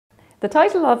The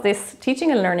title of this teaching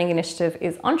and learning initiative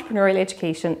is Entrepreneurial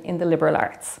Education in the Liberal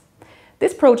Arts.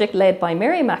 This project, led by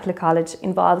Mary Immaculate College,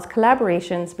 involves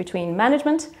collaborations between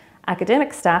management,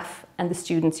 academic staff and the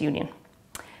Students' Union.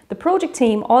 The project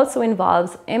team also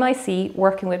involves MIC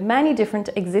working with many different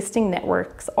existing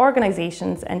networks,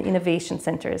 organisations and innovation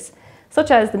centres,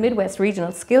 such as the Midwest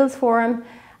Regional Skills Forum,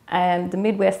 the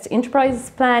Midwest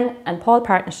Enterprise Plan and Paul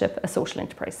Partnership, a social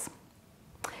enterprise.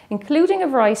 Including a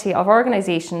variety of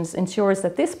organisations ensures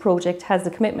that this project has the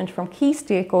commitment from key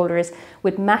stakeholders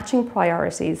with matching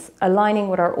priorities, aligning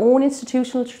with our own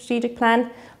institutional strategic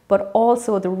plan, but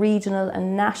also the regional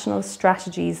and national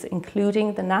strategies,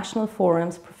 including the National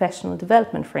Forum's Professional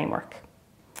Development Framework.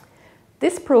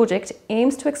 This project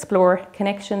aims to explore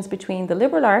connections between the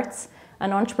liberal arts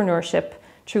and entrepreneurship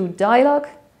through dialogue,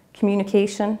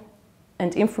 communication,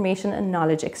 and information and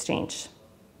knowledge exchange.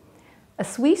 A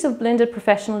suite of blended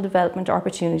professional development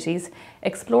opportunities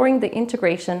exploring the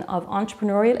integration of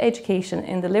entrepreneurial education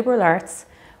in the liberal arts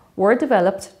were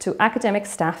developed to academic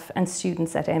staff and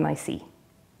students at MIC.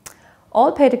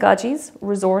 All pedagogies,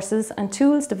 resources and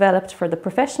tools developed for the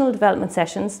professional development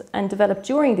sessions and developed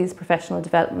during these professional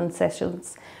development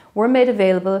sessions were made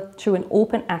available through an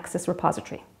open access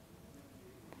repository.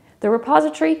 The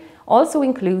repository also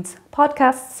includes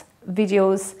podcasts,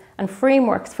 videos and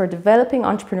frameworks for developing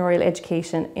entrepreneurial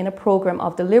education in a programme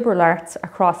of the liberal arts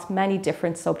across many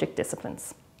different subject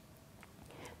disciplines.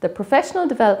 The professional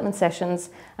development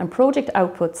sessions and project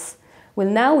outputs will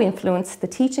now influence the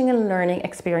teaching and learning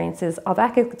experiences of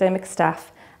academic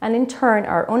staff and in turn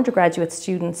our undergraduate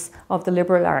students of the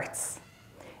liberal arts,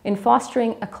 in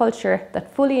fostering a culture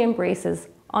that fully embraces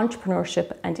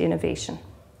entrepreneurship and innovation.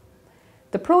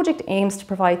 The project aims to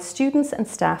provide students and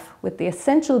staff with the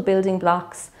essential building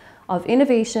blocks of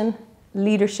innovation,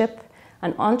 leadership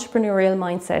and entrepreneurial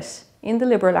mindset in the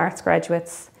liberal arts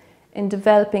graduates in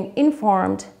developing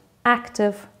informed,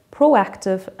 active,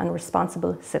 proactive and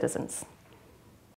responsible citizens.